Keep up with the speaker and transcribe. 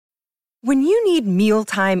When you need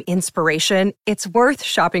mealtime inspiration, it's worth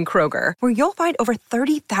shopping Kroger, where you'll find over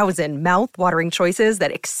 30,000 mouth-watering choices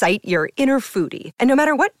that excite your inner foodie. And no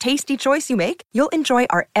matter what tasty choice you make, you'll enjoy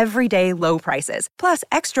our everyday low prices, plus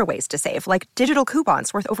extra ways to save, like digital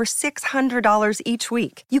coupons worth over $600 each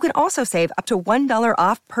week. You can also save up to $1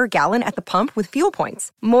 off per gallon at the pump with fuel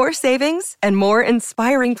points. More savings and more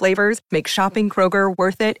inspiring flavors make shopping Kroger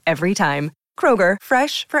worth it every time. Kroger,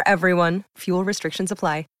 fresh for everyone. Fuel restrictions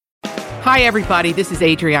apply. Hi, everybody. This is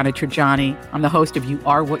Adriana Trajani. I'm the host of You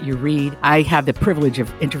Are What You Read. I have the privilege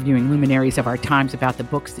of interviewing luminaries of our times about the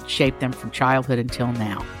books that shaped them from childhood until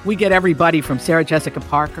now. We get everybody from Sarah Jessica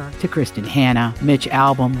Parker to Kristen Hanna, Mitch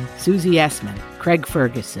Albom, Susie Essman, Craig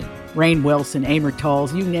Ferguson, Rainn Wilson, Amor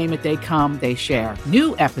Tolls, you name it, they come, they share.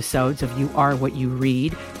 New episodes of You Are What You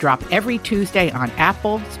Read drop every Tuesday on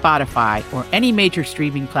Apple, Spotify, or any major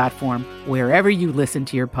streaming platform wherever you listen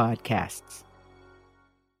to your podcasts.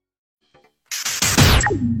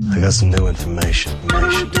 I got some new information.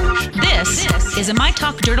 This is a My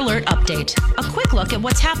Talk Dirt Alert update. A quick look at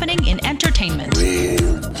what's happening in entertainment.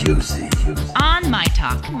 Real juicy. On My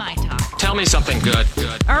Talk. Tell me something good.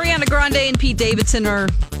 Ariana Grande and Pete Davidson are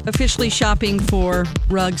officially shopping for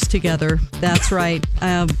rugs together. That's right.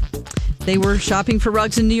 They were shopping for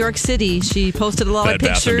rugs in New York City. She posted a lot of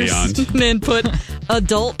pictures and put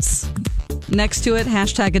adults next to it,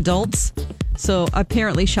 #adults. So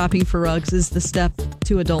apparently shopping for rugs is the step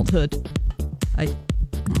to adulthood.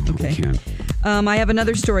 Okay. I have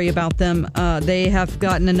another story about them. They have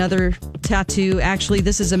gotten another tattoo. Actually,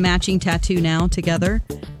 this is a matching tattoo now together.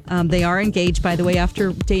 They are engaged, by the way,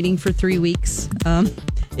 after dating for 3 weeks.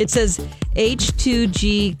 It says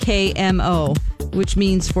H2GKMO, which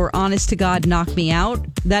means for honest to God, knock me out.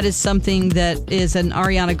 That is something that is an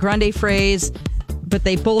Ariana Grande phrase, but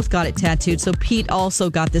they both got it tattooed. So Pete also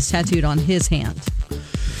got this tattooed on his hand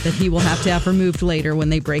that he will have to have removed later when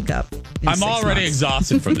they break up. I'm already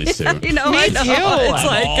exhausted from this, too. I know. It's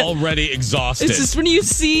I'm already exhausted. It's just when you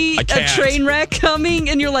see a train wreck coming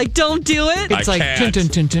and you're like, don't do it. It's like, dun, dun,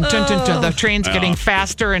 dun, dun, dun, dun, dun. The train's getting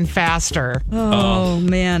faster and faster. Oh,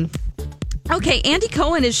 man. Okay, Andy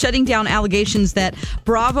Cohen is shutting down allegations that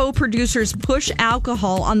Bravo producers push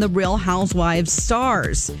alcohol on the Real Housewives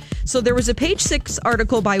stars. So there was a Page Six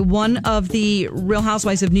article by one of the Real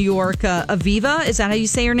Housewives of New York, Aviva. Is that how you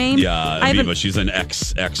say her name? Yeah, Aviva. She's an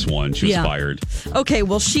X one. She was fired. Okay,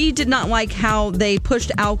 well, she did not like how they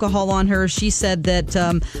pushed alcohol on her. She said that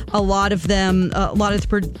a lot of the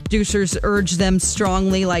producers urged them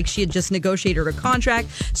strongly, like she had just negotiated a contract,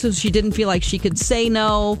 so she didn't feel like she could say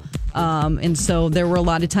no. And so there were a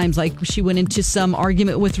lot of times like she went into some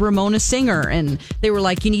argument with Ramona Singer and they were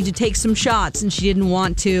like, you need to take some shots, and she didn't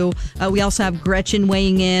want to. We also have Gretchen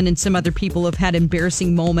weighing in, and some other people have had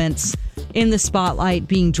embarrassing moments in the spotlight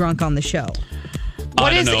being drunk on the show.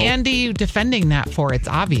 What is Andy defending that for? It's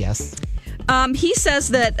obvious. He says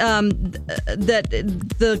that that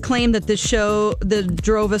the claim that the show that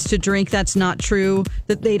drove us to drink, that's not true,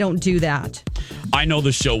 that they don't do that. I know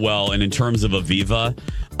the show well, and in terms of Aviva,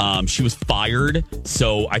 she was fired,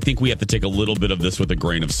 so I think we have to take a little bit of this with a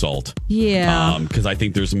grain of salt. Yeah. Because I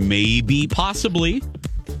think there's possibly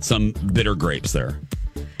some bitter grapes there.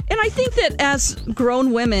 And I think that as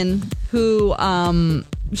grown women who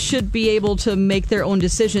should be able to make their own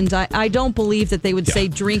decisions, I don't believe that they would say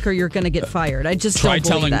drink or you're going to get fired. I just don't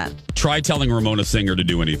believe that. Try telling Ramona Singer to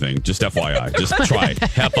do anything. Just FYI. Just try.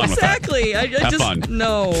 Have fun with that. Exactly. Have fun.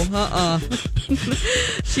 No.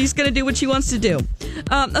 She's going to do what she wants to do.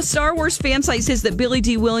 A Star Wars fan site says that Billy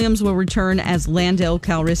D. Williams will return as Lando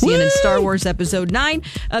Calrissian in Star Wars Episode 9.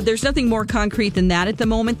 There's nothing more concrete than that at the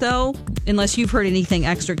moment, though, unless you've heard anything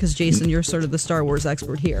extra, because, Jason, you're sort of the Star Wars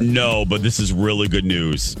expert here. No, but this is really good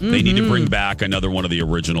news. Mm-hmm. They need to bring back another one of the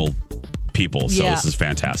original people, so this is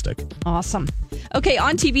fantastic. Awesome. Okay,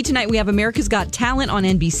 on TV tonight, we have America's Got Talent on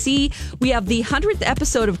NBC. We have the 100th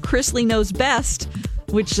episode of Chrisley Knows Best,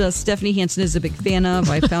 which Stephanie Hansen is a big fan of.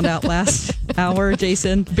 I found out last hour,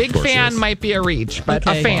 Jason. Big fan might be a reach, but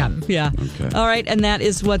a fan. Yeah. Okay. All right, and that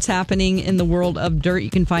is what's happening in the world of dirt.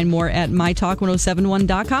 You can find more at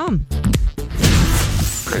mytalk1071.com.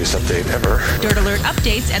 Greatest update ever. Dirt Alert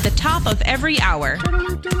updates at the top of every hour.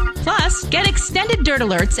 Plus, get extended Dirt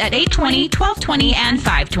Alerts at 8:20, 12:20, and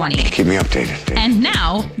 5:20. Keep me updated, Dave. And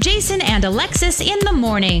now, Jason and Alexis in the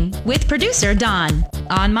morning with producer Don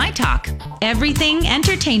on My Talk. Everything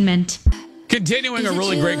entertainment. Continuing a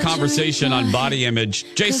really great conversation on body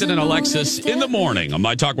image. Jason and Alexis in the morning on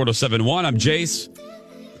My Talk 1071. I'm Jace.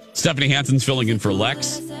 Stephanie Hansen's filling in for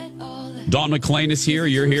Lex. Dawn McClain is here.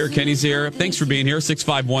 You're here. Kenny's here. Thanks for being here.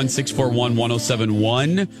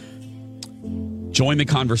 651-641-1071. Join the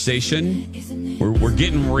conversation. We're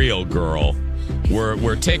getting real, girl.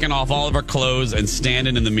 We're taking off all of our clothes and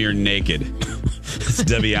standing in the mirror naked. It's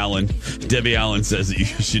Debbie Allen. Debbie Allen says that you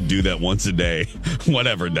should do that once a day.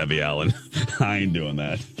 Whatever, Debbie Allen. I ain't doing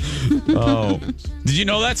that. Oh. Did you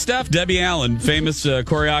know that, Steph? Debbie Allen, famous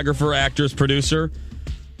choreographer, actress, producer.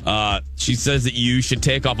 She says that you should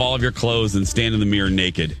take off all of your clothes and stand in the mirror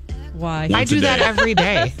naked. Why? I do that every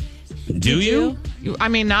day. Do you? I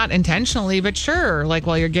mean, not intentionally, but sure. Like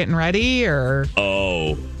while you're getting ready or...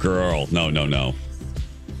 Oh, girl. No.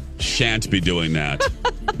 Shan't be doing that.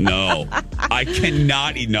 No. I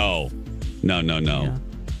cannot. No. Yeah.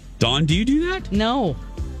 Dawn, do you do that? No.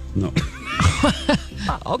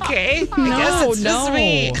 Okay. I guess it's just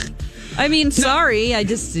me. I mean, sorry. I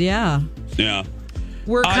just, Yeah.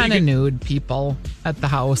 We're kind of nude people at the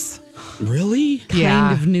house. Really?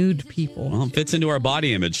 Kind of nude people. Well, it fits into our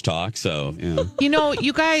body image talk, so, yeah. You know,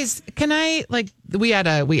 you guys, can I, we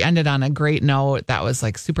ended on a great note that was,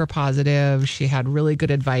 super positive. She had really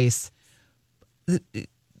good advice.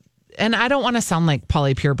 And I don't want to sound like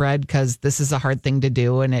Polly Purebred because this is a hard thing to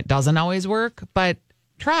do and it doesn't always work, but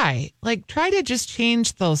try to just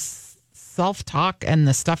change those self-talk and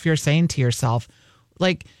the stuff you're saying to yourself.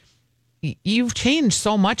 You've changed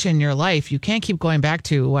so much in your life. You can't keep going back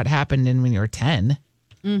to what happened when you were 10.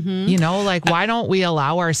 Mm-hmm. You know, why don't we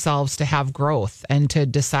allow ourselves to have growth and to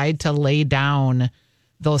decide to lay down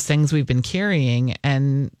those things we've been carrying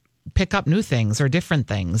and pick up new things or different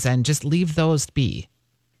things and just leave those be?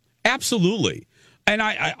 Absolutely. And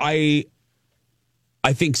I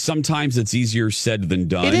think sometimes it's easier said than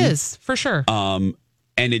done. It is, for sure. And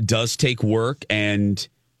it does take work, and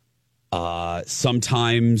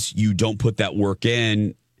sometimes you don't put that work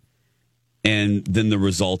in, and then the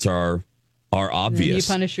results are obvious.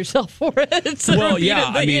 You punish yourself for it. Well,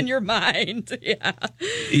 yeah, in your mind. Yeah.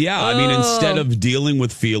 I mean, instead of dealing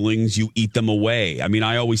with feelings, you eat them away. I mean,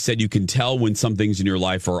 I always said you can tell when some things in your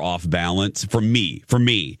life are off balance. For me,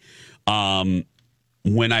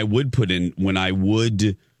 when I would put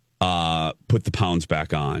the pounds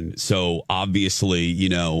back on. So obviously,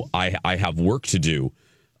 I have work to do.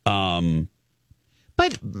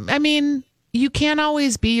 But I mean, you can't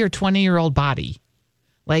always be your 20-year-old body.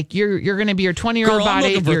 You're going to be your 20-year-old body.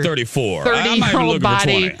 I'm looking for 34. 30-year-old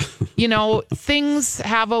body. Things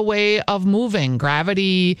have a way of moving.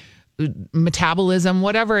 Gravity, metabolism,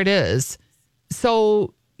 whatever it is.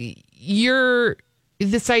 So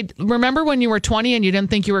remember when you were 20 and you didn't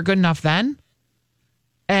think you were good enough then?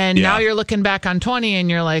 And now you're looking back on 20 and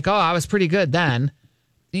you're like, oh, I was pretty good then.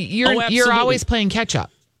 You're always playing catch up.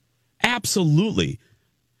 Absolutely.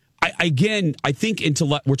 I think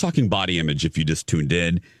we're talking body image. If you just tuned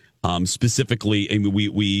in, specifically, and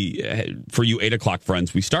we for you 8 o'clock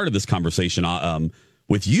friends, we started this conversation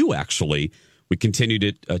with you. Actually, we continued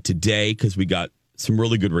it today because we got some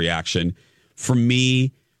really good reaction. For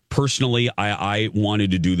me personally, I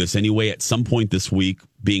wanted to do this anyway at some point this week,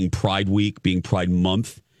 being Pride Week, being Pride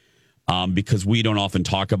Month, because we don't often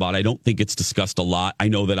talk about it. I don't think it's discussed a lot. I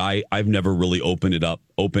know that I've never really opened up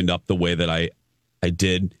the way that I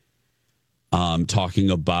did.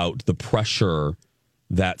 Talking about the pressure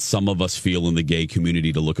that some of us feel in the gay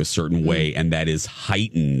community to look a certain way, and that is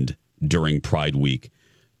heightened during Pride Week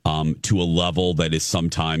to a level that is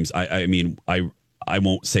sometimes, I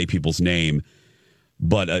won't say people's name,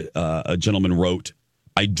 but a gentleman wrote,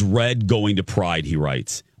 "I dread going to Pride," he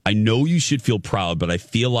writes. "I know you should feel proud, but I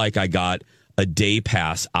feel like I got a day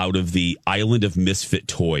pass out of the island of misfit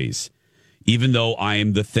toys. Even though I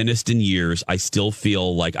am the thinnest in years, I still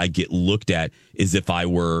feel like I get looked at as if I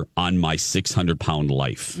were on my 600-pound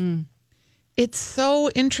life." It's so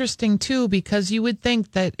interesting, too, because you would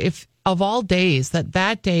think that if of all days,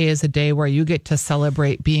 that day is a day where you get to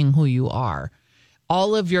celebrate being who you are.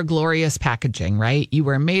 All of your glorious packaging, right? You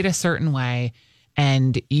were made a certain way,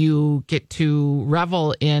 and you get to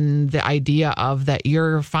revel in the idea of that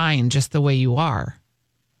you're fine just the way you are.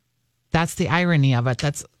 That's the irony of it.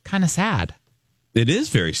 That's kind of sad. It is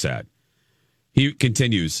very sad. He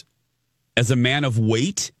continues, "As a man of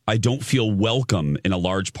weight, I don't feel welcome in a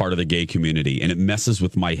large part of the gay community, and it messes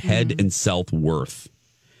with my head and self-worth.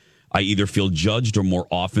 I either feel judged or more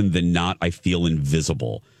often than not, I feel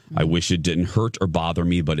invisible. I wish it didn't hurt or bother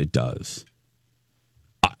me, but it does."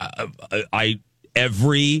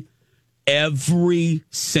 Every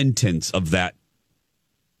sentence of that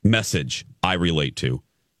message I relate to.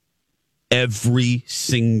 Every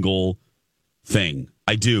single thing.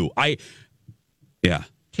 I do.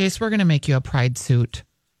 Chase, we're going to make you a pride suit.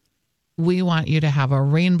 We want you to have a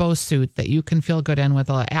rainbow suit that you can feel good in with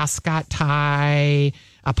an ascot tie,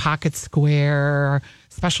 a pocket square,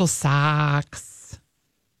 special socks.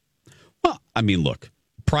 I mean, look,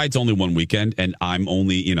 Pride's only one weekend, and I'm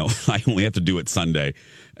only, I only have to do it Sunday,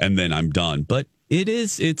 and then I'm done. But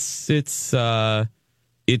it's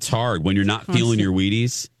hard when you're not feeling your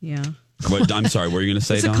Wheaties. Yeah. But I'm sorry, what were you going to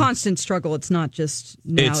say, It's a Dawn? constant struggle. It's not just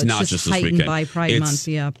now. It's not just this heightened weekend. by Pride Month.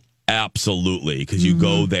 Yeah. Absolutely, because you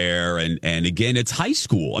go there and again, it's high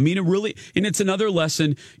school. I mean, it really, and it's another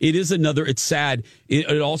lesson. It's sad.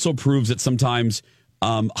 It also proves that sometimes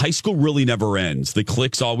high school really never ends. The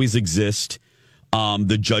cliques always exist.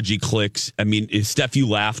 The judgy cliques. I mean, Steph, you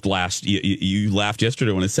laughed you laughed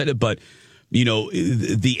yesterday when I said it, but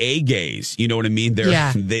the A gays, you know what I mean?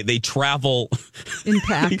 They travel in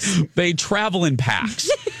packs. They travel in packs.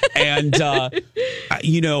 And,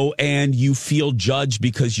 and you feel judged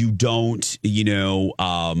because you don't,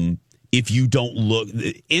 if you don't look,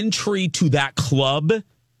 entry to that club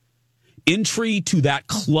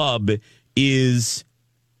is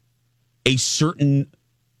a certain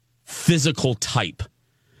physical type.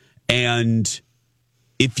 And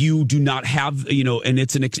if you do not have, and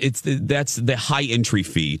that's the high entry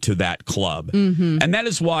fee to that club. Mm-hmm. And that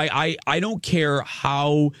is why I don't care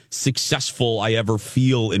how successful I ever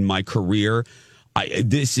feel in my career.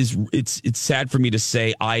 It's sad for me to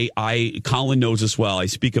say, Colin knows this well. I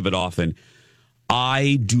speak of it often.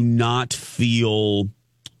 I do not feel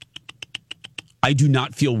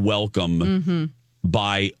welcome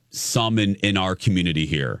by some in our community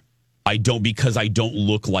here. I don't, because I don't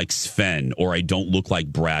look like Sven or I don't look like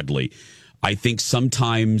Bradley. I think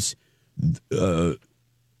sometimes, I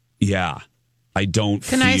don't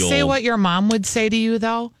Can I say what your mom would say to you,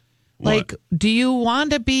 though? What? Like, do you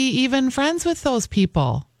want to be even friends with those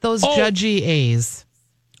people? Those judgy A's?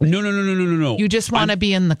 No. You just want to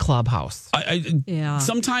be in the clubhouse.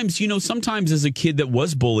 Sometimes, sometimes as a kid that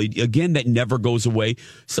was bullied, again, that never goes away.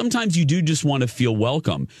 Sometimes you do just want to feel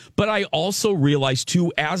welcome. But I also realize,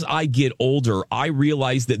 too, as I get older, I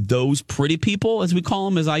realize that those pretty people, as we call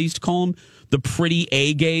them, as I used to call them, the pretty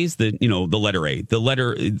A gays, the letter A,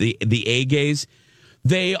 the A gays,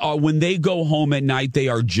 they are, when they go home at night, they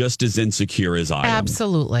are just as insecure as I am.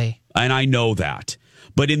 Absolutely. And I know that.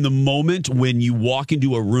 But in the moment when you walk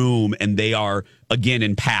into a room and they are, again,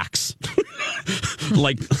 in packs,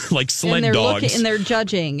 like sled dogs. And they're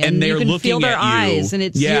judging. And you can feel their eyes. And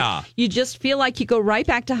it's you just feel like you go right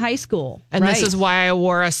back to high school. And this is why I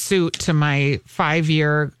wore a suit to my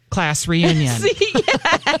 5-year class reunion.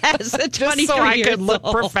 Yes, just so I could look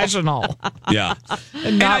professional. Yeah.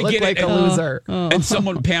 And not look like a loser. And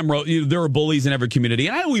someone, Pam wrote, there are bullies in every community.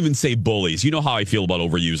 And I don't even say bullies. You know how I feel about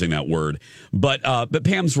overusing that word. But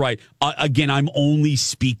Pam's right. Again, I'm only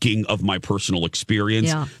speaking of my personal experience.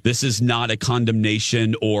 Yeah. This is not a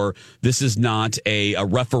condemnation, or this is not a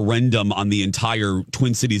referendum on the entire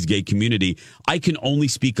Twin Cities gay community. I can only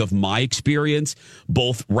speak of my experience,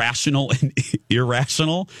 both rational and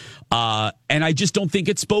irrational. And I just don't think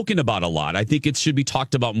it's spoken about a lot. I think it should be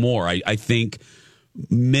talked about more. I think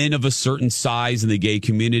men of a certain size in the gay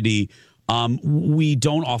community, we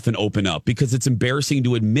don't often open up because it's embarrassing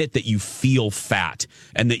to admit that you feel fat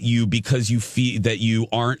and that because you feel that you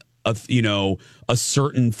aren't a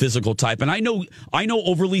certain physical type. And I know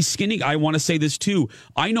overly skinny. I want to say this too.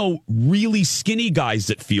 I know really skinny guys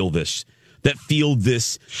that feel this.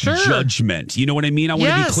 Judgment. You know what I mean? I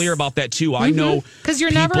want to be clear about that too. I know, because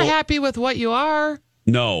you're never happy with what you are.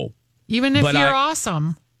 No, even if you're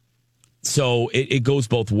awesome. So it goes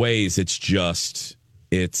both ways. It's just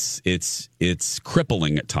it's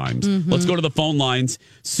crippling at times. Mm-hmm. Let's go to the phone lines.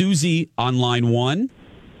 Susie on line 1.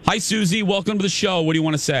 Hi, Susie. Welcome to the show. What do you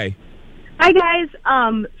want to say? Hi, guys.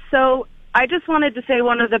 So I just wanted to say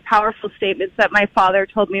one of the powerful statements that my father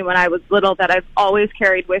told me when I was little that I've always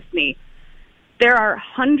carried with me. There are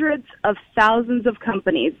hundreds of thousands of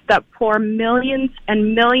companies that pour millions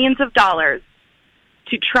and millions of dollars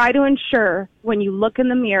to try to ensure when you look in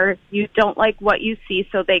the mirror, you don't like what you see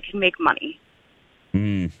so they can make money.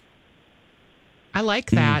 Mm. I like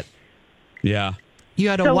that. Yeah. You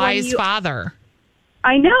had a wise father.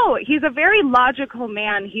 I know. He's a very logical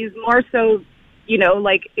man. He's more so,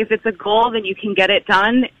 like if it's a goal, then you can get it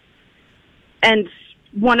done. And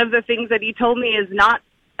one of the things that he told me is not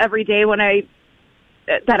every day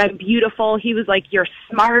that I'm beautiful. He was like, you're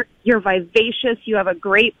smart, you're vivacious, you have a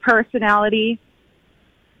great personality.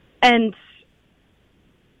 And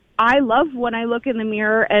I love when I look in the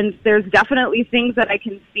mirror, and there's definitely things that I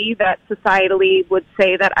can see that societally would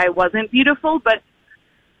say that I wasn't beautiful, but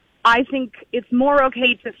I think it's more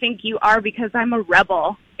okay to think you are because I'm a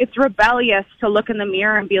rebel. It's rebellious to look in the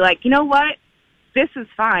mirror and be like, you know what? This is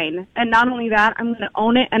fine. And not only that, I'm going to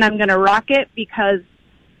own it and I'm going to rock it because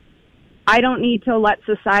I don't need to let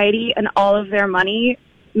society and all of their money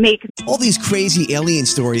make. All these crazy alien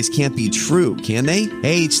stories can't be true, can they?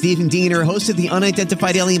 Hey, it's Stephen Diener, host of the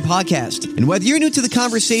Unidentified Alien Podcast. And whether you're new to the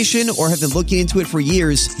conversation or have been looking into it for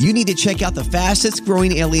years, you need to check out the fastest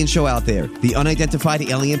growing alien show out there, the Unidentified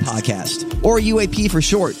Alien Podcast, or UAP for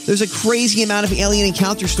short. There's a crazy amount of alien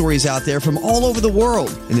encounter stories out there from all over the world.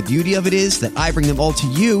 And the beauty of it is that I bring them all to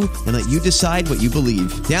you and let you decide what you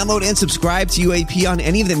believe. Download and subscribe to UAP on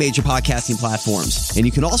any of the major podcasting platforms. And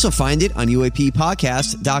you can also find it on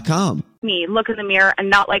UAPpodcast.com. Me look in the mirror and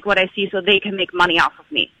not like what I see so they can make money off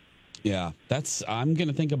of me. Yeah, I'm going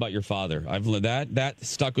to think about your father. I've that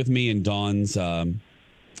stuck with me in Dawn's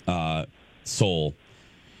soul.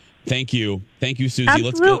 Thank you, Susie.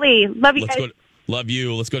 Absolutely. Love you guys. Love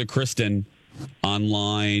you. Let's go to Kristen on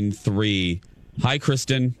line 3. Hi,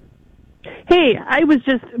 Kristen. Hey, I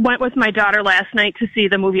went with my daughter last night to see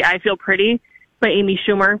the movie I Feel Pretty by Amy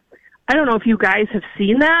Schumer. I don't know if you guys have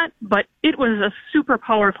seen that, but it was a super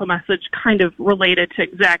powerful message kind of related to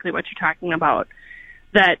exactly what you're talking about,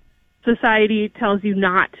 that society tells you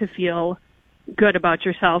not to feel good about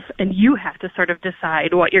yourself, and you have to sort of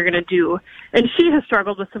decide what you're going to do. And she has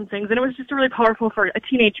struggled with some things, and it was just really powerful for a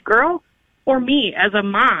teenage girl or me as a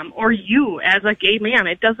mom or you as a gay man.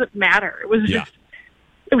 It doesn't matter. It was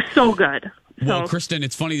it was so good. Well, Kristen,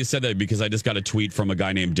 it's funny you said that because I just got a tweet from a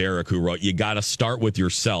guy named Derek who wrote, you got to start with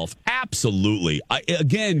yourself. Absolutely.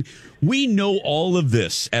 Again, we know all of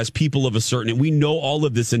this as people of a certain, we know all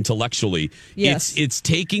of this intellectually. Yes. It's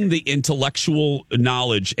taking the intellectual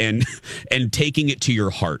knowledge and taking it to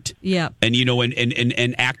your heart. Yeah. And,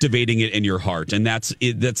 and activating it in your heart. And that's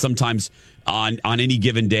sometimes on any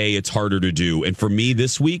given day, it's harder to do. And for me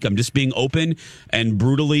this week, I'm just being open and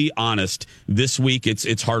brutally honest. This week,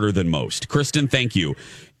 it's harder than most. Kristen, thank you.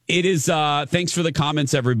 It is, thanks for the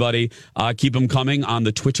comments, everybody. Keep them coming on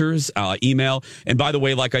the Twitters, email. And by the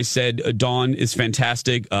way, like I said, Dawn is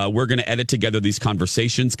fantastic. We're going to edit together these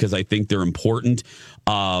conversations because I think they're important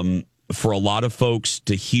for a lot of folks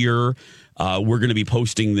to hear. We're going to be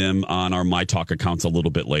posting them on our My Talk accounts a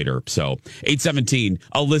little bit later. So 8:17,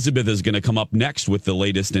 Elizabeth is going to come up next with the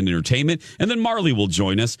latest in entertainment. And then Marley will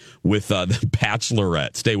join us with The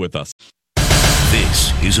Bachelorette. Stay with us.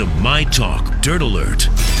 This is a My Talk Dirt Alert.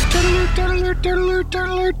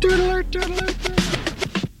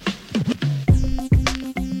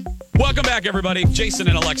 Welcome back, everybody. Jason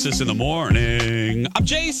and Alexis in the morning. I'm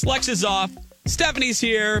Jace. Lex is off. Stephanie's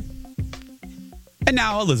here. And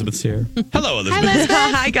now Elizabeth's here. Hello, Elizabeth. Hi, Elizabeth.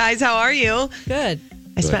 Hi, guys. How are you? Good.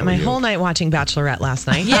 I spent my whole night watching Bachelorette last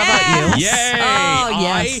night. How about you? Yay! Oh,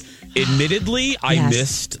 yes. Admittedly, I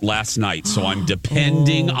missed last night, so I'm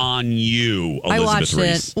depending on you, Elizabeth I watched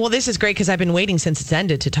Reese. it. Well, this is great because I've been waiting since it's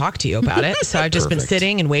ended to talk to you about it. So I've just been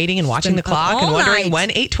sitting and waiting and watching the clock and wondering when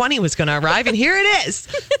 8:20 was going to arrive. And here it is.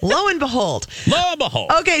 Lo and behold.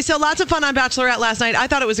 Okay, so lots of fun on Bachelorette last night. I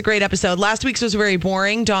thought it was a great episode. Last week's was very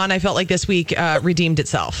boring. Dawn, I felt like this week redeemed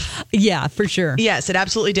itself. Yeah, for sure. Yes, it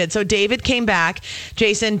absolutely did. So David came back.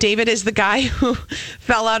 Jason, David is the guy who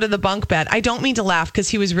fell out of the bunk bed. I don't mean to laugh because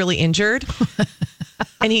he was really injured.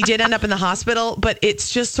 And he did end up in the hospital, but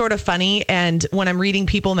it's just sort of funny. And when I'm reading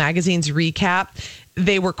People Magazine's recap,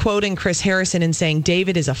 they were quoting Chris Harrison and saying,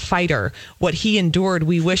 David is a fighter. What he endured,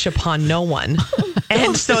 we wish upon no one.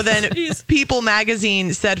 And so then People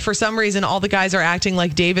Magazine said, for some reason, all the guys are acting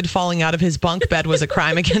like David falling out of his bunk bed was a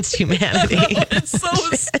crime against humanity. It's so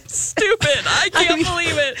stupid. I can't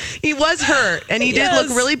believe it. He was hurt and he did look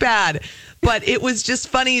really bad. But it was just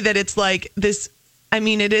funny that it's like this. I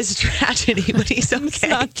mean, it is tragedy, but he's okay. It's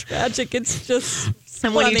not tragic. It's just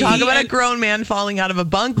And when you talk about a grown man falling out of a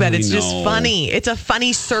bunk bed, it's just funny. It's a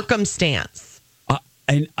funny circumstance.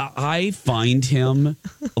 And I find him,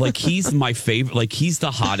 like, he's my favorite. Like, he's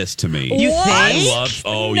the hottest to me. You think? I love,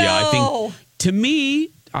 I think, to me,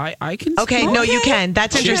 I can. Okay, no, you can.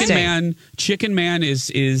 That's interesting. Chicken Man is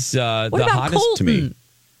the hottest Colton? to me.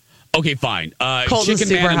 Okay, fine. Colton's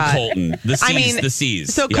Chicken Man super and hot. Colton. The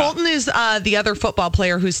C's. So Colton is the other football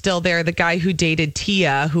player who's still there, the guy who dated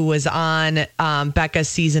Tia, who was on Becca's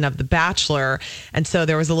season of The Bachelor. And so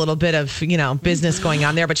there was a little bit of, business going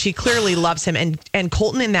on there, but she clearly loves him. And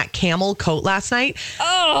Colton in that camel coat last night.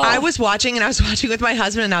 Oh. I was watching with my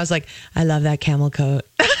husband and I was like, I love that camel coat.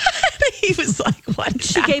 He was like, what?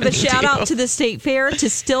 She gave a shout out to the State Fair, to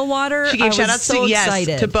Stillwater. She gave shout outs to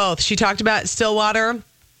excited. to both. She talked about Stillwater.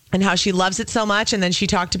 and how she loves it so much. And then she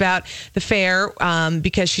talked about the fair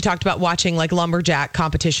because she talked about watching like lumberjack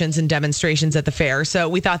competitions and demonstrations at the fair. So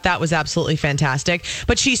we thought that was absolutely fantastic.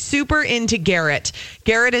 But she's super into Garrett.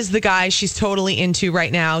 Garrett is the guy she's totally into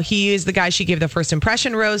right now. He is the guy she gave the first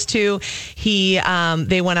impression rose to.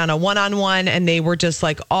 They went on a one-on-one and they were just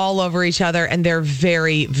like all over each other, and they're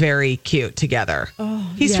very, very cute together.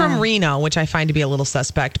 He's from Reno, which I find to be a little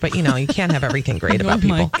suspect, but you know, you can't have everything great about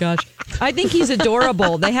people. Oh my gosh. I think he's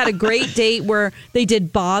adorable. They had a great date where they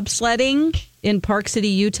did bobsledding in Park City,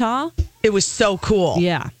 Utah. It was so cool.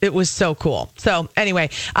 Yeah. It was so cool. So anyway,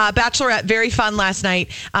 Bachelorette, very fun last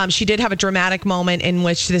night. She did have a dramatic moment in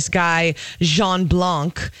which this guy, Jean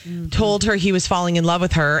Blanc, told her he was falling in love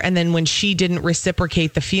with her. And then when she didn't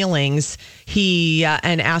reciprocate the feelings, he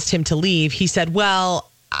and asked him to leave, he said, well,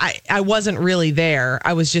 I wasn't really there.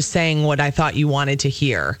 I was just saying what I thought you wanted to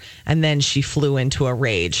hear. And then she flew into a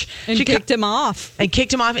rage. And she kicked him off. And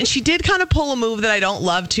kicked him off. And she did kind of pull a move that I don't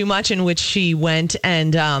love too much, in which she went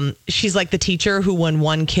and she's like the teacher who, when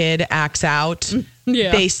one kid acts out,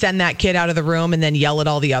 they send that kid out of the room and then yell at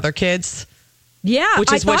all the other kids. Yeah,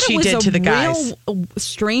 which is what she did to the guys. Real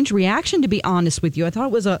strange reaction, to be honest with you. I thought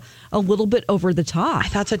it was a little bit over the top. I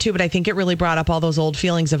thought so too, but I think it really brought up all those old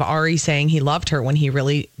feelings of Ari saying he loved her when he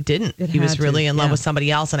really didn't. He was really in love with somebody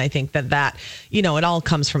else, and I think that you know, it all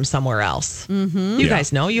comes from somewhere else. Mm-hmm. You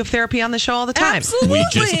guys know you have therapy on the show all the time.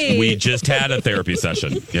 Absolutely. We just had a therapy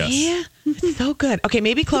session. Yes. Yeah. It's so good. Okay,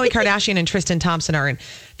 maybe Khloe Kardashian and Tristan Thompson are in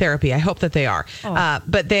therapy. I hope that they are.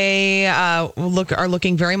 But they are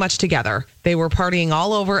looking very much together. They were partying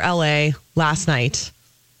all over LA last night.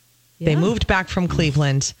 Yeah. They moved back from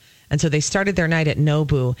Cleveland. And so they started their night at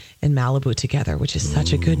Nobu in Malibu together, which is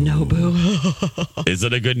such a good Nobu. Is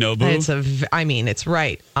it a good Nobu? It's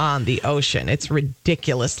right on the ocean. It's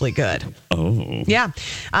ridiculously good. Oh. Yeah.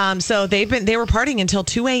 So they were partying until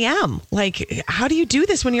 2 a.m. Like, how do you do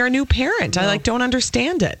this when you're a new parent? I don't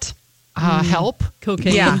understand it. Help?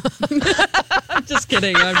 Cocaine. Yeah. I'm just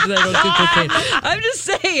kidding. I don't do cocaine. I'm just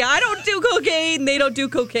saying, I don't do cocaine. They don't do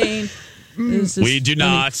cocaine. We do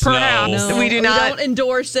not. No, we do not. We don't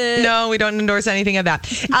endorse it. No, we don't endorse anything of that.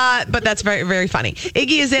 But that's very, very funny.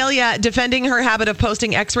 Iggy Azalea defending her habit of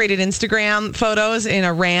posting X-rated Instagram photos in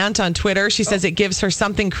a rant on Twitter. She says it gives her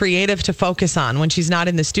something creative to focus on when she's not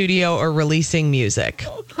in the studio or releasing music.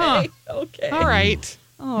 Okay. Okay. All right.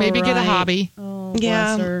 Maybe get a hobby. Oh,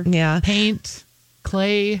 yeah. bless her. Yeah. Paint,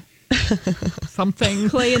 clay, something.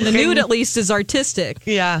 Clay in the nude, at least, is artistic.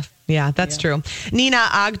 Yeah. Yeah, that's true. Nina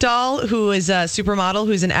Agdal, who is a supermodel,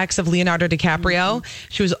 who's an ex of Leonardo DiCaprio.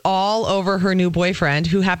 She was all over her new boyfriend,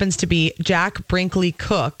 who happens to be Jack Brinkley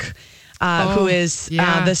Cook, who is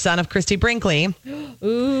the son of Christy Brinkley.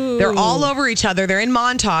 Ooh. They're all over each other. They're in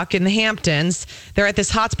Montauk in the Hamptons. They're at this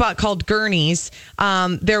hotspot called Gurney's.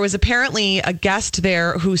 There was apparently a guest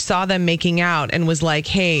there who saw them making out and was like,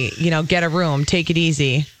 hey, get a room, take it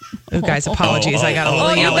easy. Oh, guys, apologies. I got a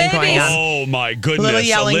little yelling going on. Oh, my goodness. A little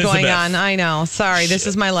yelling Elizabeth. going on. I know. Sorry. This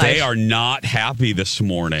is my life. They are not happy this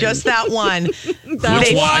morning. Just that one. Which one?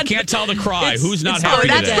 I can't tell the cry. Who's not happy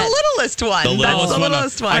that's today? the littlest one. That's the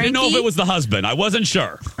littlest one. I didn't know if it was the husband. I wasn't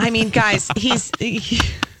sure. I mean, guys, is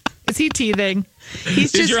he teething?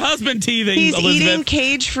 Is your husband teething, He's Elizabeth? eating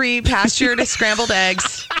cage-free pastured scrambled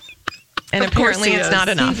eggs. And apparently it's not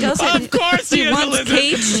enough. Of course he is, wants Elizabeth.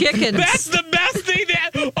 cage chickens. That's the best thing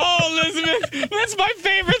Elizabeth, that's my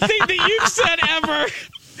favorite thing that you've said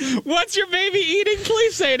ever. What's your baby eating?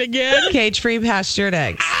 Please say it again. Cage-free pastured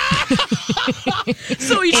eggs.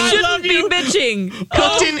 So he shouldn't be bitching.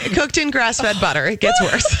 Cooked in grass-fed butter. It gets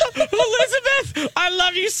worse. Elizabeth, I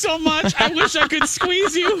love you so much. I wish I could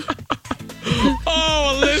squeeze you.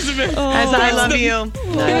 Oh, Elizabeth. As I love you.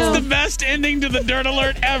 It's the best ending to the Dirt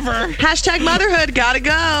Alert ever. Hashtag motherhood. Gotta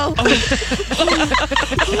go.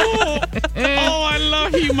 Oh, I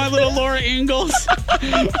love you, my little Laura Ingalls.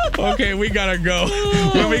 Okay, we gotta go.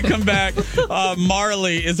 When we come back,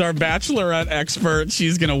 Marley is our Bachelorette expert.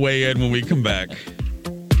 She's gonna weigh in when we come back.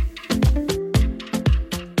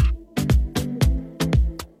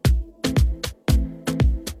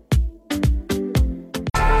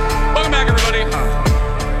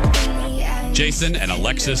 Jason and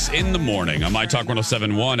Alexis in the morning on My Talk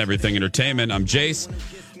 107.1, Everything Entertainment. I'm Jace.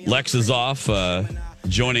 Lex is off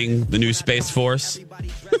joining the new Space Force.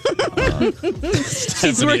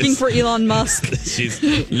 She's working for Elon Musk.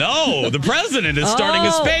 No, the president is starting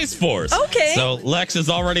a Space Force. Okay. So Lex is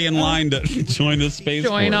already in line to join the Space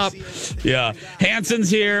Force. Join up. Yeah.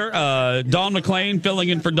 Hanson's here. Don McClain filling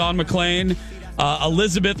in for Don McClain.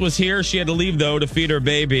 Elizabeth was here. She had to leave, though, to feed her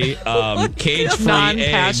baby. Cage-free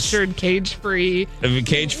non-pastured, cage-free.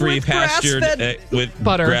 Cage-free, with pastured with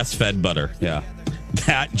butter. grass-fed butter. Yeah.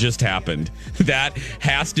 That just happened. That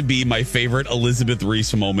has to be my favorite Elizabeth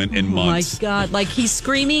Reese moment in months. Oh, my God. Like, he's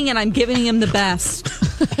screaming, and I'm giving him the best.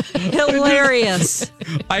 Hilarious.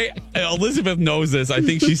 Elizabeth knows this. I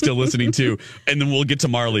think she's still listening, too. And then we'll get to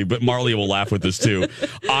Marley, but Marley will laugh with this, too.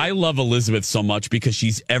 I love Elizabeth so much because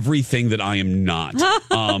she's everything that I am not.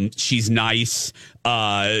 She's nice.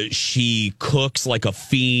 She cooks like a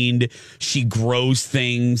fiend. She grows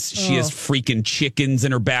things. She has freaking chickens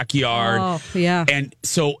in her backyard. Oh, yeah. And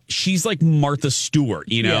so she's like Martha Stewart,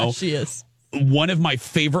 you know? Yeah, she is. One of my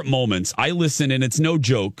favorite moments, I listen, and it's no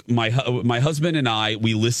joke. My husband and I,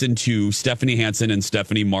 we listen to Stephanie Hansen and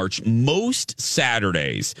Stephanie March most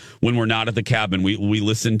Saturdays when we're not at the cabin. We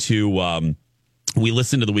listen to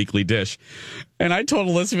the Weekly Dish. And I told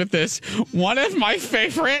Elizabeth this. One of my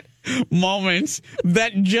favorite moments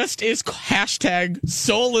that just is hashtag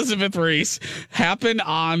so Elizabeth Reese happened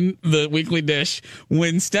on the Weekly Dish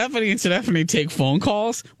when Stephanie and Stephanie take phone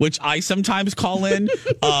calls, which I sometimes call in.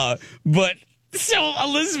 But so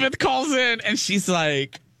Elizabeth calls in and she's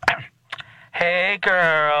like, "Hey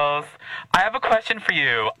girls, I have a question for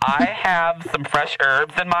you. I have some fresh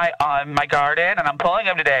herbs in my garden, and I'm pulling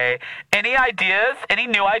them today. Any ideas? Any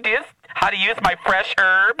new ideas? How to use my fresh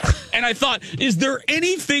herbs?" And I thought, is there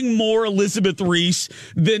anything more Elizabeth Reese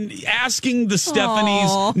than asking the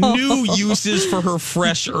Stephanie's new uses for her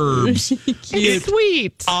fresh herbs? It's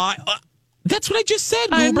sweet. That's what I just said,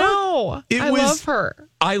 Wilbur. I know. I love her.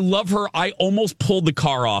 I love her. I almost pulled the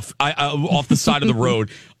car off the side of the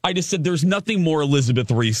road. I just said, there's nothing more Elizabeth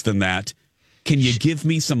Reese than that. Can you give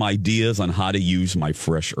me some ideas on how to use my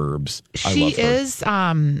fresh herbs? I love her. She is,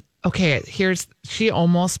 okay, she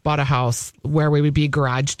almost bought a house where we would be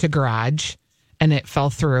garage to garage, and it fell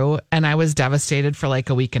through, and I was devastated for like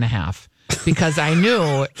a week and a half because I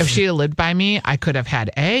knew if she had lived by me, I could have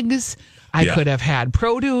had eggs. I could have had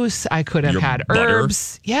produce. I could have had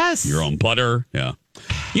herbs. Yes. Your own butter. Yeah.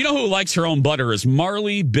 You know who likes her own butter is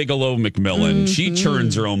Marley Bigelow McMillan. She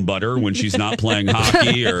churns her own butter when she's not playing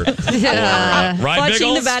hockey or right, watching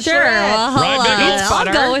Biggles? The Bachelorette. Sure. Well, Right, Biggles?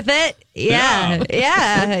 I'll go with it. Yeah.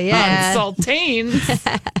 Saltines.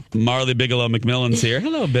 Marley Bigelow McMillan's here.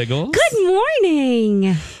 Hello, Biggles. Good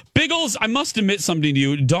morning. Biggles, I must admit something to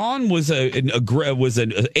you. Dawn was an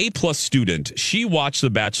A+ student. She watched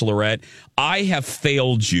The Bachelorette. I have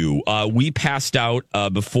failed you. We passed out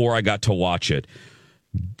before I got to watch it.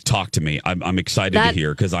 Talk to me. I'm excited to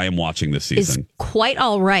hear because I am watching this season. Is quite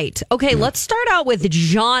all right. Okay, let's start out with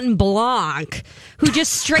Jean Blanc, who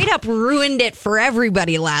just straight up ruined it for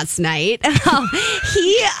everybody last night. This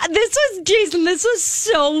was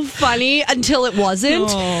so funny until it wasn't.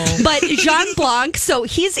 Oh. But Jean Blanc, so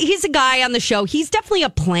he's a guy on the show. He's definitely a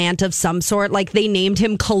plant of some sort. Like they named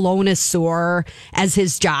him Colonosaur as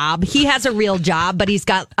his job. He has a real job, but he's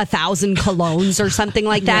got 1,000 colognes or something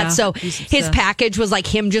like that. Yeah, so his package was like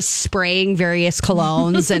him just spraying various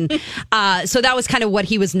colognes. And so that was kind of what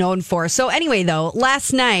he was known for. So anyway, though,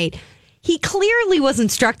 last night, he clearly was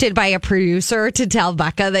instructed by a producer to tell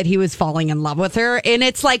Becca that he was falling in love with her. And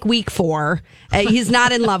it's like week 4. He's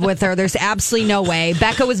not in love with her. There's absolutely no way.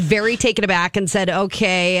 Becca was very taken aback and said,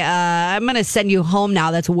 okay, I'm going to send you home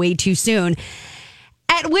now. That's way too soon.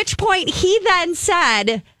 At which point he then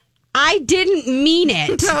said, I didn't mean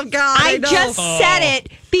it. Oh, God. I just said it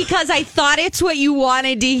because I thought it's what you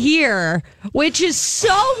wanted to hear, which is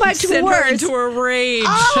so much Send worse. Her into a rage.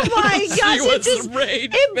 Oh, my gosh.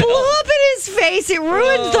 It blew up in his face. It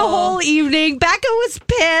ruined the whole evening. Becca was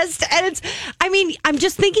pissed. And I'm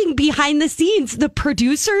just thinking behind the scenes, the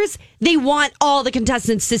producers, they want all the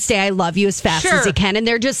contestants to say I love you as fast as they can. And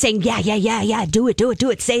they're just saying, yeah, do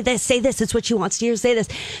it. Say this. It's what she wants to hear. Say this.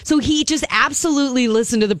 So he just absolutely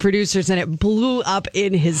listened to the producers and it blew up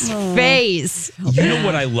in his face. You know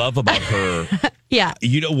what I love about her? Yeah.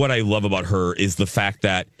 You know what I love about her is the fact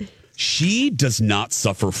that she does not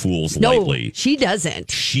suffer fools lightly. No, she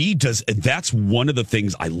doesn't. She does. That's one of the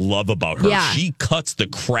things I love about her. Yeah. She cuts the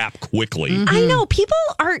crap quickly. Mm-hmm. I know. People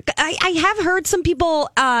are, I have heard some people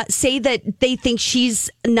say that they think she's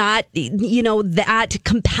not, that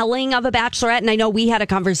compelling of a bachelorette. And I know we had a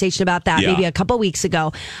conversation about that maybe a couple weeks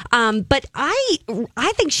ago. But I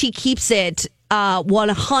think she keeps it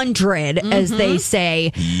 100, as they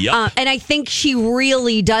say. Yep. And I think she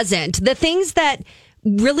really doesn't. The things that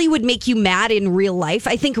really would make you mad in real life,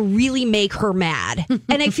 I think really make her mad.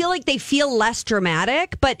 And I feel like they feel less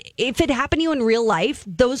dramatic, but if it happened to you in real life,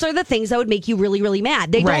 those are the things that would make you really, really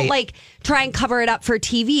mad. They don't try and cover it up for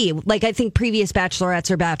TV like I think previous bachelorettes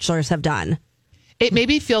or bachelors have done. It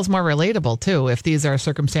maybe feels more relatable too if these are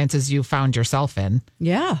circumstances you found yourself in.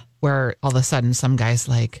 Yeah. Where all of a sudden some guy's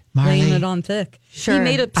like, Marley, laying it on thick. Sure. He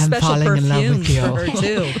made a I'm special falling in love perfume with you. for her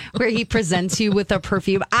too. Where he presents you with a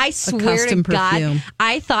perfume. I swear to custom God, perfume.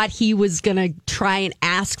 I thought he was going to try and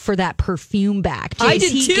ask for that perfume back. I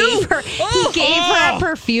did he too. He gave her a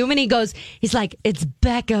perfume and he's like, it's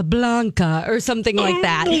Becca Blanca or something like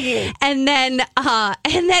that. And then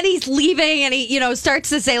he's leaving and he, starts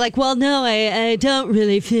to say like, well, no, I don't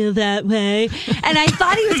really feel that way. And I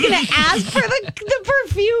thought he was going to ask for the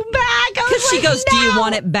perfume back. Because she goes, do you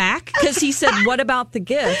want it back? Because he said, what about the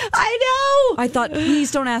gift? I know. I thought,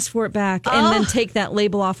 please don't ask for it back. And then take that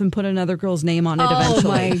label off and put another girl's name on it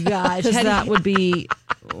eventually. Oh, my gosh. Because that would be...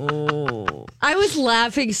 I was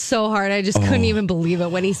laughing so hard. I just couldn't even believe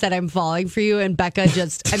it when he said, I'm falling for you. And Becca's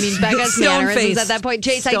mannerisms Stone-faced. at that point.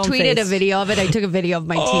 Jace, I tweeted Stone-faced. a video of it. I took a video of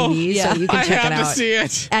my TV, so you can I check it have to out. see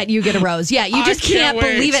it. At You Get a Rose. Yeah, you just can't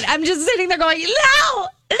wait. believe it. I'm just sitting there going, no,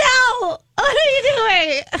 what are you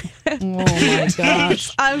doing? Oh, my gosh.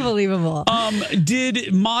 It's unbelievable.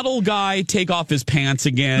 Did model guy take off his pants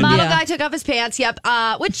again? Model guy took off his pants, yep.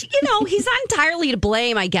 Which, he's not entirely to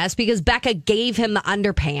blame, I guess, because Becca gave him the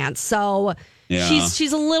underpants. So Yeah.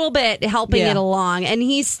 she's a little bit helping it along. And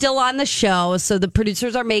he's still on the show, so the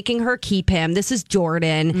producers are making her keep him. This is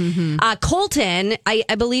Jordan. Colton, I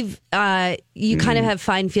believe you kind of have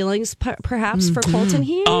fine feelings, perhaps, for Colton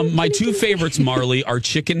here. My two favorites, Marley, are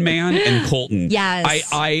Chicken Man and Colton. Yes.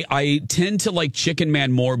 I tend to like Chicken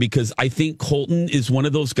Man more because I think Colton is one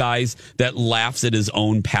of those guys that laughs at his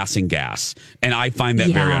own passing gas. And I find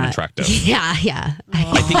that very unattractive. Yeah.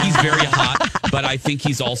 I think he's very hot, but I think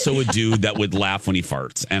he's also a dude that would laugh when he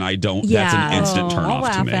farts. And I don't, that's an instant turn I'll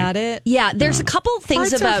off to laugh me. at it. Yeah, there's a couple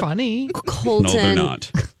things Farts are about funny. Colton. No, they're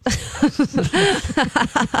not.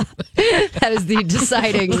 That is the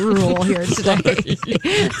deciding rule here today.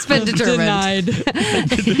 It's been determined. Denied.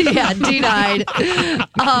 Denied.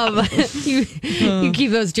 You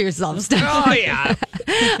keep those to yourself, Steph. Oh, yeah.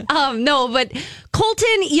 No, but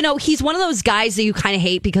Colton, he's one of those guys that you kind of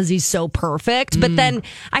hate because he's so perfect. But then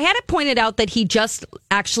I had it pointed out that he just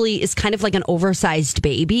actually is kind of like an oversized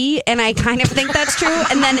baby. And I kind of think that's true.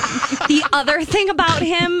 And then the other thing about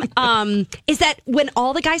him is that when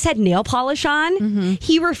all the guys had nail polish on,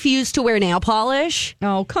 he refused to wear nail polish.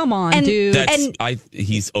 Oh, come on, dude. Then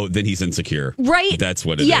he's insecure. Right? That's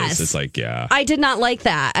what it is. It's like, yeah. I did not like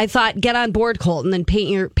that. I thought, get on board, Colton, and paint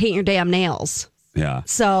your damn nails. Yeah.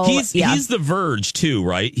 So he's the Verge too,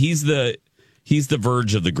 right? He's the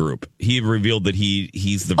Verge of the group. He revealed that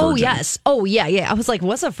he's the Verge. Oh yes. Oh yeah. I was like,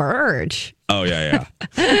 what's a Verge? Oh yeah.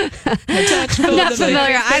 I'm not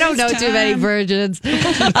familiar. I don't know too many virgins.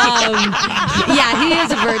 Yeah, he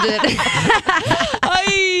is a virgin.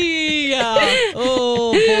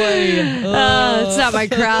 Oh boy. It's not my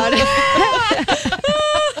crowd.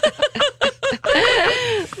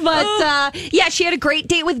 But she had a great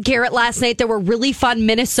date with Garrett last night. There were really fun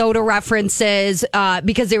Minnesota references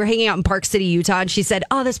because they were hanging out in Park City, Utah. And she said,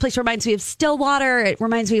 oh, this place reminds me of Stillwater. It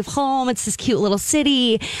reminds me of home. It's this cute little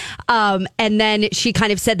city. And then she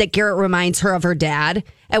kind of said that Garrett reminds her of her dad.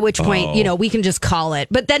 At which point, we can just call it.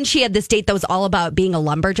 But then she had this date that was all about being a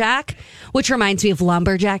lumberjack, which reminds me of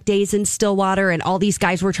lumberjack days in Stillwater. And all these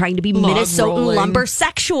guys were trying to be Minnesotan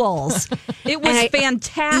lumbersexuals. It was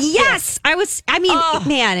fantastic. Yes.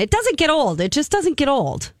 Man, it doesn't get old. It just doesn't get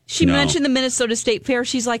old. She mentioned the Minnesota State Fair.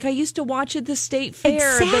 She's like, I used to watch at the State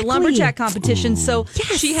Fair, the lumberjack competition. So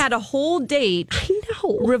she had a whole date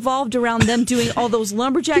revolved around them doing all those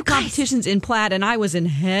lumberjack competitions in Platt, and I was in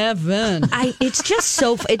heaven. It's just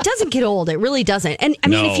so, it doesn't get old. It really doesn't. And I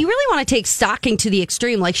mean, if you really want to take stalking to the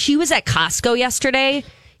extreme, like she was at Costco yesterday,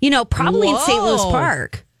 probably in St. Louis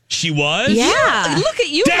Park. She was? Yeah. Look at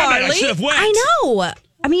you, Damn Marley. it, I should have went. I know.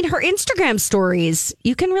 I mean, her Instagram stories,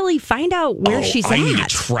 you can really find out where she's I at. need to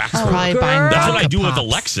track her. Probably buying That's what I do with Pops.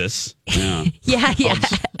 Alexis. Yeah. Yeah.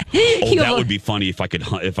 That would be funny if I could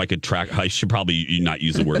track. I should probably not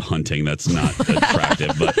use the word hunting. That's not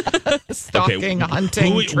attractive. But Stalking,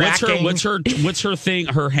 hunting, tracking. What's her thing?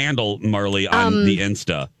 Her handle, Marley, on the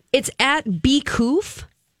Insta. It's at B Coof.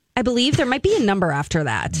 I believe there might be a number after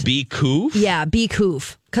that. B Coof? Yeah, B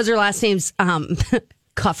Coof. Because her last name's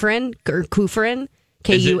Kufrin or Kufrin.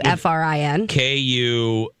 Kufrin.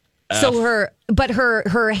 Ku. So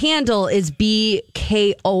her handle is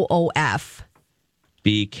BKOOF.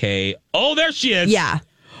 BK. Oh, there she is. Yeah.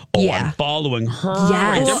 Oh, I'm following her.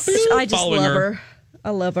 Yes. I just love her. I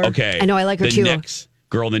love her. Okay. I know, I like her too.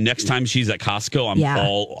 Girl, the next time she's at Costco, I'm Yeah.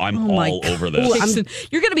 all God. over this. Listen,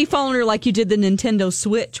 you're going to be following her like you did the Nintendo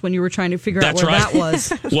Switch when you were trying to figure out That's where right. that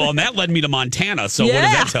was. Well, and that led me to Montana. So what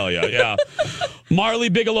does that tell you? Yeah. Marley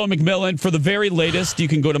Bigelow McMillan. For the very latest, you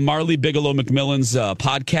can go to Marley Bigelow McMillan's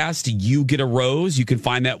podcast. You Get a Rose. You can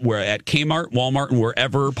find that where at Kmart, Walmart, and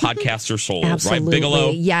wherever podcasts are sold. Absolutely. Right,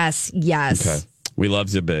 Bigelow? Yes. Okay. We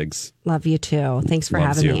loves you, Biggs. Love you too. Thanks for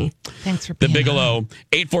Loves having you. me. Thanks for The being Bigelow,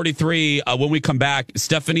 8:43. When we come back,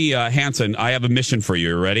 Stephanie Hansen, I have a mission for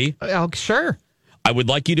you. Ready? Oh, sure. I would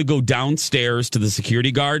like you to go downstairs to the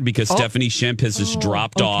security guard because Stephanie Shimp has just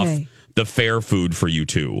dropped off the fair food for you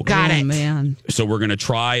two. Got it. Man. So we're going to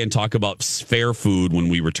try and talk about fair food when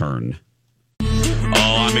we return. Oh,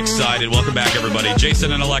 I'm excited. Welcome back, everybody.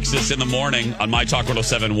 Jason and Alexis in the morning on My Talk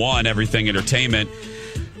 107.1, Everything Entertainment.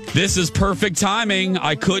 This is perfect timing.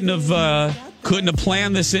 I couldn't have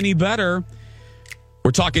planned this any better.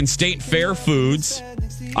 We're talking state fair foods.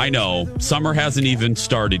 I know summer hasn't even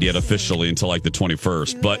started yet officially until like the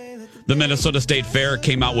 21st, but the Minnesota State Fair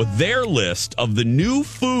came out with their list of the new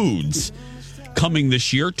foods coming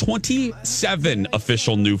this year. 27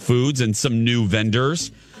 official new foods and some new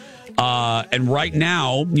vendors. And right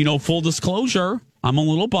now, full disclosure, I'm a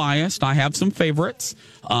little biased. I have some favorites.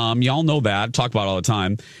 Y'all know that. Talk about it all the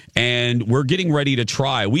time. And we're getting ready to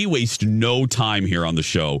try. We waste no time here on the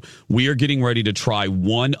show. We are getting ready to try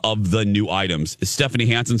one of the new items. Stephanie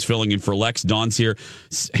Hansen's filling in for Lex. Dawn's here.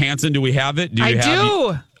 Hansen, do we have it? I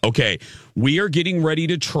do. Okay. We are getting ready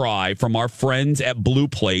to try from our friends at Blue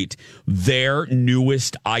Plate their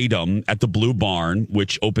newest item at the Blue Barn,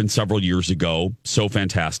 which opened several years ago. So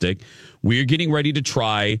fantastic. We're getting ready to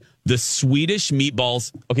try the Swedish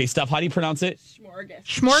meatballs. Okay, Steph, how do you pronounce it?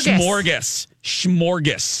 Schmorgas.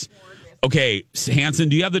 Okay, Hansen,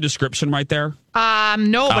 do you have the description right there?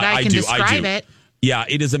 No, but I can describe it. Yeah,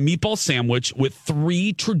 it is a meatball sandwich with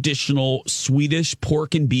 3 traditional Swedish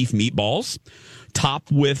pork and beef meatballs,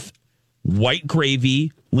 topped with white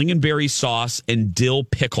gravy, lingonberry sauce, and dill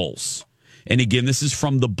pickles. And again, this is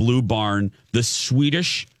from the Blue Barn, the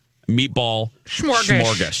Swedish meatball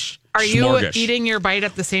schmorgas. Are you eating your bite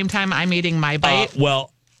at the same time I'm eating my bite?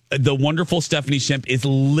 Well, the wonderful Stephanie Shimp is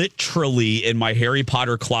literally in my Harry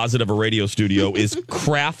Potter closet of a radio studio is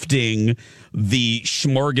crafting the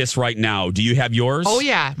schmorgas right now. Do you have yours? Oh,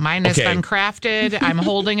 yeah. Mine has been crafted. I'm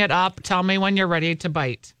holding it up. Tell me when you're ready to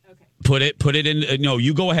bite. Put it in. No,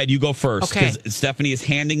 you go ahead. You go first. Okay. Because Stephanie is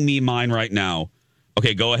handing me mine right now.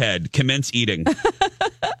 Okay, go ahead. Commence eating.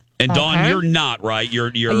 And Dawn, you're not, right? You're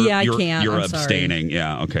I can't. You're I'm abstaining. sorry.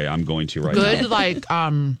 Yeah, okay. I'm going to right now. Good,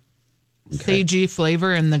 sagey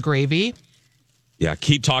flavor in the gravy. Yeah,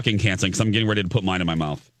 keep talking, Hansen, because I'm getting ready to put mine in my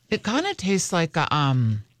mouth. It kind of tastes like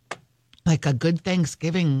a good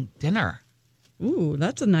Thanksgiving dinner. Ooh,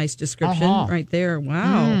 that's a nice description right there.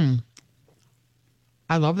 Wow.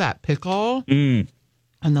 I love that pickle. And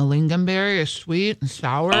the lingonberry is sweet and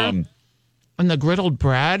sour. And the griddled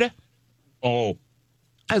bread. Oh.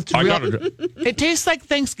 It's it tastes like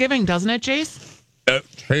Thanksgiving, doesn't it, Jace? It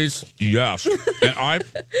tastes, yes. And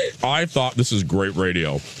I thought this is great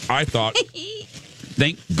radio. I thought,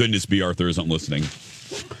 thank goodness B. Arthur isn't listening.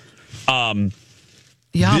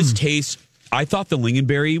 This tastes, I thought the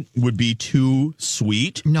lingonberry would be too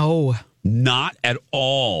sweet. No. Not at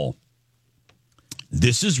all.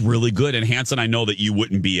 This is really good. And Hansen, I know that you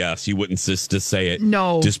wouldn't BS. You wouldn't insist to say it.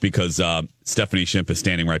 No. Just because Stephanie Shimp is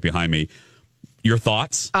standing right behind me. Your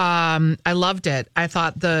thoughts? I loved it. I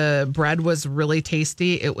thought the bread was really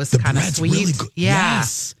tasty. It was kind of sweet. Really good. Yeah.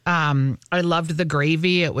 Yes. I loved the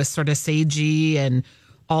gravy. It was sort of sagey and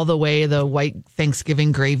all the way the white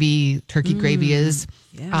Thanksgiving gravy, turkey gravy is.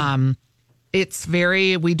 Yeah. It's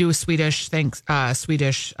we do Swedish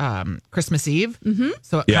Christmas Eve.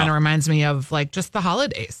 So it kind of reminds me of like just the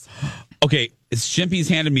holidays. Okay. Shimpy's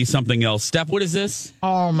handed me something else. Steph, what is this?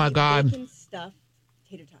 Oh my God.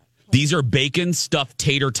 These are bacon stuffed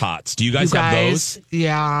tater tots. Do you guys have those?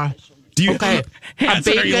 Yeah. Do you? Okay.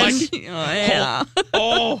 Hansen, are you like? Yeah. A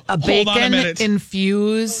hold on a bacon minute.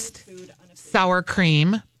 infused sour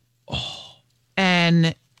cream.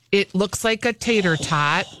 And it looks like a tater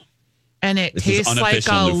tot. And it This is tastes like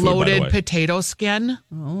unofficial a new food, by the loaded way. potato skin.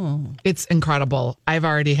 Oh. It's incredible. I've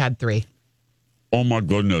already had 3. Oh my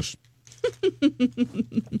goodness.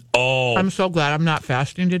 Oh, I'm so glad I'm not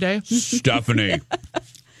fasting today. Stephanie.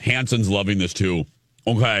 Hansen's loving this too.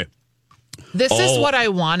 Okay. This is what I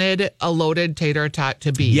wanted a loaded tater tot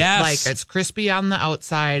to be. Yes. Like it's crispy on the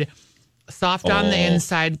outside, soft on the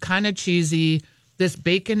inside, kind of cheesy. This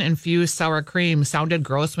bacon infused sour cream sounded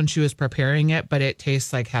gross when she was preparing it, but it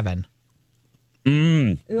tastes like heaven.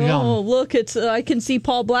 Oh, look, it's I can see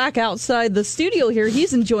Paul Black outside the studio here.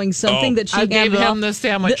 He's enjoying something that she I gave handed him off. the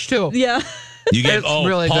sandwich too. Yeah. You gave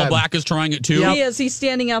really Paul good. Black is trying it too. He is. He's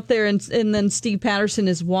standing out there, and then Steve Patterson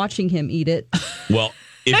is watching him eat it. Well,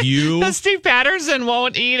 if you Steve Patterson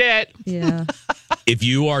won't eat it. Yeah. If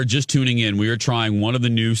you are just tuning in, we are trying one of the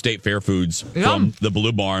new State Fair foods from the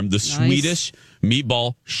Blue Barn, the Swedish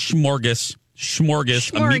meatball schmorgas,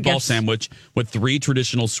 a meatball sandwich with 3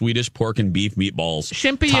 traditional Swedish pork and beef meatballs.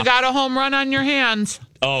 Shimpy, you got a home run on your hands.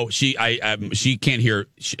 Oh, she can't hear.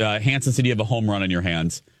 Hanson said you have a home run on your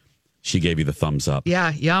hands. She gave you the thumbs up.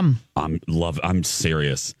 Yeah, yum. I'm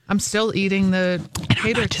serious. I'm still eating the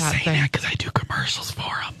tater tot thing because I do commercials for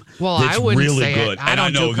them. Well, it's I wouldn't really say good. it. I And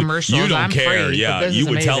don't know do commercials. You don't I'm care. free, Yeah, but this you is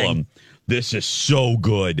would tell amazing. them this is so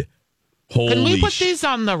good. Holy Can we put sh- these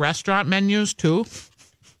on the restaurant menus too?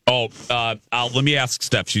 Oh, let me ask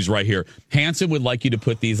Steph. She's right here. Hanson would like you to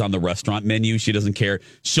put these on the restaurant menu. She doesn't care.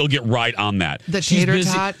 She'll get right on that. The She's tater busy.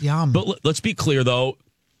 tot, yum. But let's be clear, though.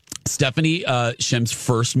 Stephanie Shem's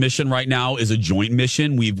first mission right now is a joint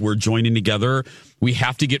mission. We're joining together. We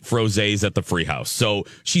have to get frosés at the Free House. So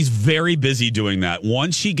she's very busy doing that.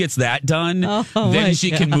 Once she gets that done, then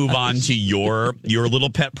she can move on to your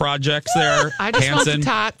little pet projects there. I just want Hanson. the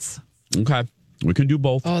tots. Okay. We can do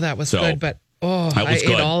both. Oh, that was So, good, but that I was ate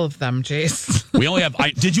good. all of them, Jace. We only have.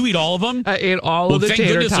 Did you eat all of them? I ate all of the thank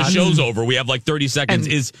tater goodness tots. the show's over. We have like 30 seconds.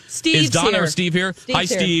 And Is Steve's Donna here. or Steve here? Steve's Hi,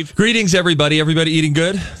 here. Steve. Greetings, everybody. Everybody eating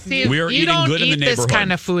good? Steve, We are you eating don't good in the eat this neighborhood.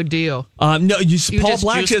 kind of food, do you? No, Paul just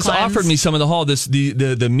Black juice just cleanse? offered me some of the hall. The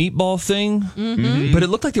meatball thing, Mm-hmm. but it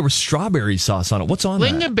looked like there was strawberry sauce on it. What's on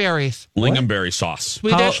that? Lingonberries. Lingonberry sauce.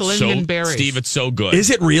 Swedish So, lingonberries. Steve, it's so good.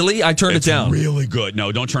 Is it really? I turned It's it down. really good.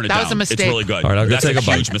 No, don't turn it That down. was a mistake. It's really good. All right, I'll go That's take a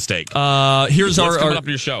bite. huge mistake. Here's What's coming our up in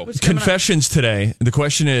your show? confessions today. The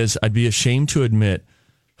question is, I'd be ashamed to admit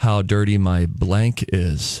how dirty my blank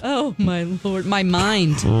is. Oh, my Lord. My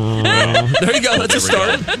mind. There you go. That's a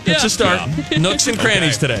There we start. go. That's a start. Nooks and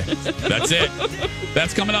crannies today. That's it.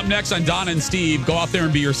 That's coming up next on Donna and Steve. Go out there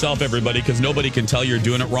and be yourself, everybody, because nobody can tell you're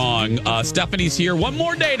doing it wrong. Stephanie's here one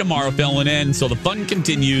more day tomorrow filling in, so the fun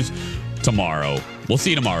continues tomorrow. We'll see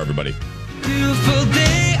you tomorrow, everybody. Beautiful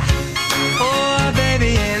day. Oh,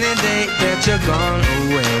 baby, any day that you're gone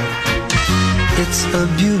away. It's a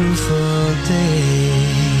beautiful day.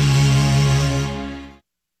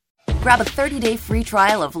 Grab a 30-day free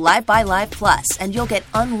trial of Live by Live Plus, and you'll get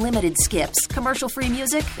unlimited skips, commercial-free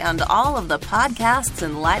music, and all of the podcasts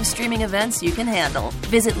and live streaming events you can handle.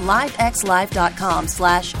 Visit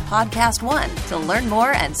livexlive.com/podcast1 to learn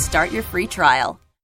more and start your free trial.